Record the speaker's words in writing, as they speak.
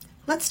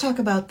Let's talk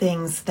about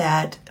things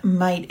that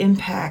might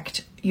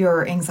impact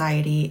your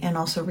anxiety and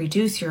also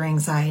reduce your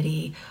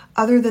anxiety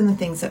other than the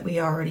things that we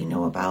already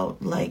know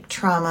about, like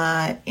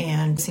trauma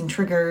and seeing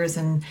triggers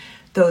and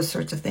those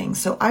sorts of things.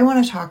 So I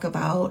want to talk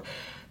about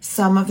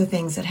some of the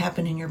things that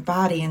happen in your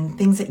body and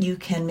things that you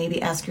can maybe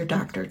ask your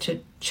doctor to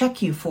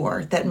check you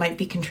for that might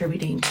be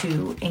contributing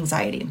to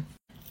anxiety.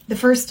 The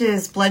first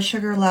is blood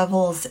sugar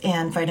levels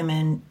and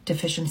vitamin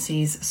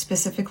deficiencies,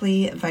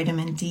 specifically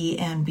vitamin D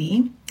and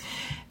B.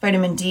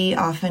 Vitamin D,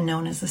 often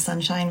known as the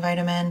sunshine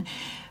vitamin,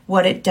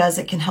 what it does,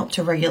 it can help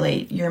to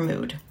regulate your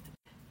mood.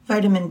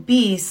 Vitamin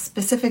B,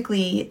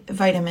 specifically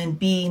vitamin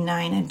B9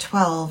 and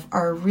 12,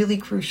 are really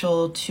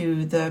crucial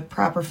to the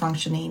proper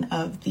functioning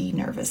of the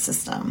nervous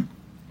system.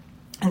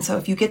 And so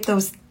if you get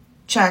those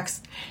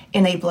checks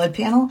in a blood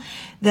panel,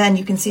 then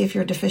you can see if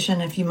you're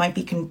deficient, if you might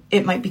be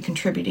it might be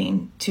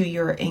contributing to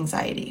your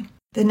anxiety.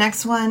 The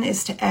next one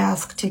is to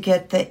ask to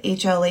get the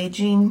HLA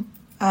gene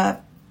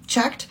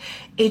checked.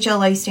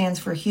 HLA stands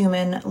for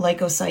human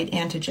leukocyte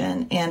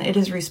antigen, and it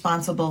is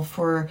responsible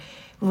for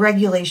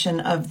regulation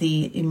of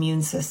the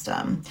immune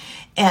system.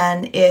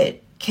 And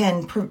it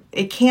can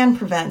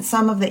prevent,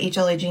 some of the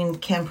HLA gene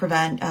can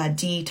prevent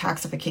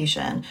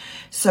detoxification.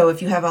 So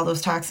if you have all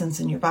those toxins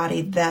in your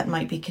body, that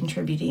might be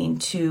contributing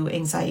to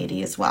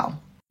anxiety as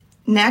well.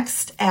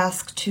 Next,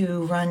 ask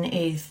to run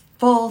a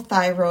full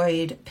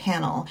thyroid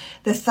panel.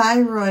 The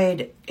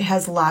thyroid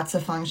has lots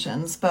of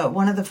functions, but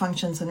one of the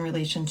functions in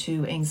relation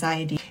to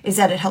anxiety is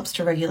that it helps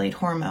to regulate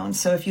hormones.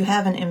 So if you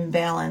have an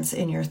imbalance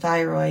in your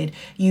thyroid,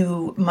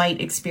 you might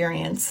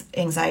experience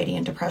anxiety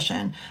and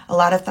depression. A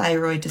lot of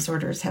thyroid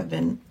disorders have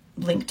been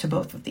linked to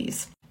both of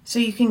these. So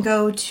you can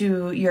go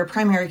to your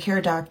primary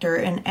care doctor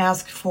and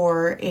ask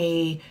for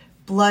a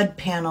blood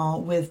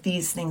panel with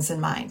these things in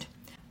mind.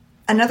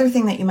 Another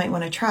thing that you might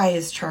want to try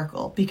is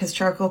charcoal, because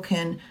charcoal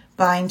can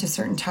bind to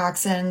certain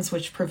toxins,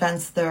 which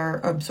prevents their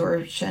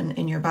absorption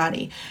in your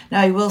body. Now,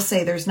 I will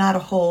say there's not a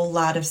whole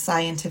lot of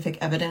scientific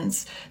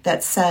evidence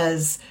that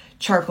says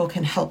charcoal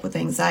can help with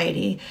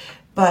anxiety,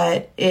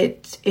 but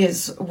it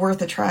is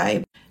worth a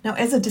try. Now,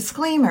 as a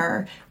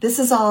disclaimer, this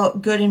is all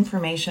good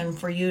information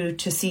for you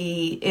to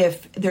see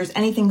if there's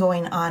anything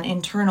going on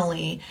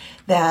internally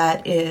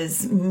that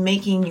is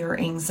making your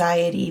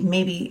anxiety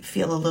maybe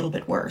feel a little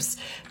bit worse.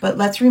 But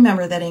let's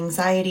remember that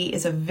anxiety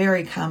is a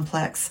very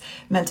complex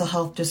mental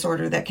health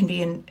disorder that can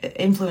be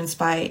influenced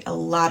by a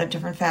lot of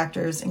different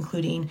factors,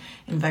 including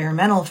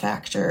environmental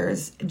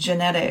factors,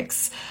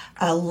 genetics,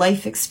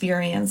 life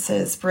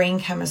experiences, brain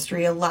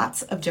chemistry,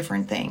 lots of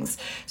different things.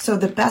 So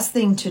the best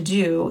thing to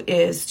do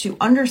is to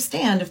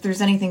understand if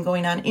there's anything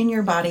going on in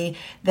your body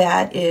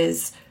that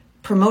is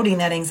promoting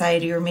that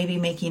anxiety or maybe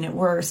making it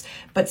worse,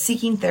 but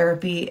seeking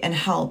therapy and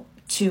help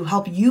to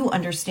help you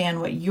understand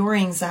what your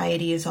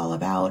anxiety is all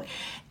about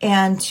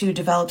and to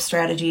develop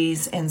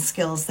strategies and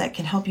skills that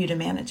can help you to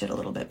manage it a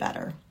little bit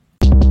better.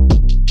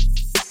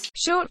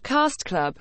 Shortcast Club.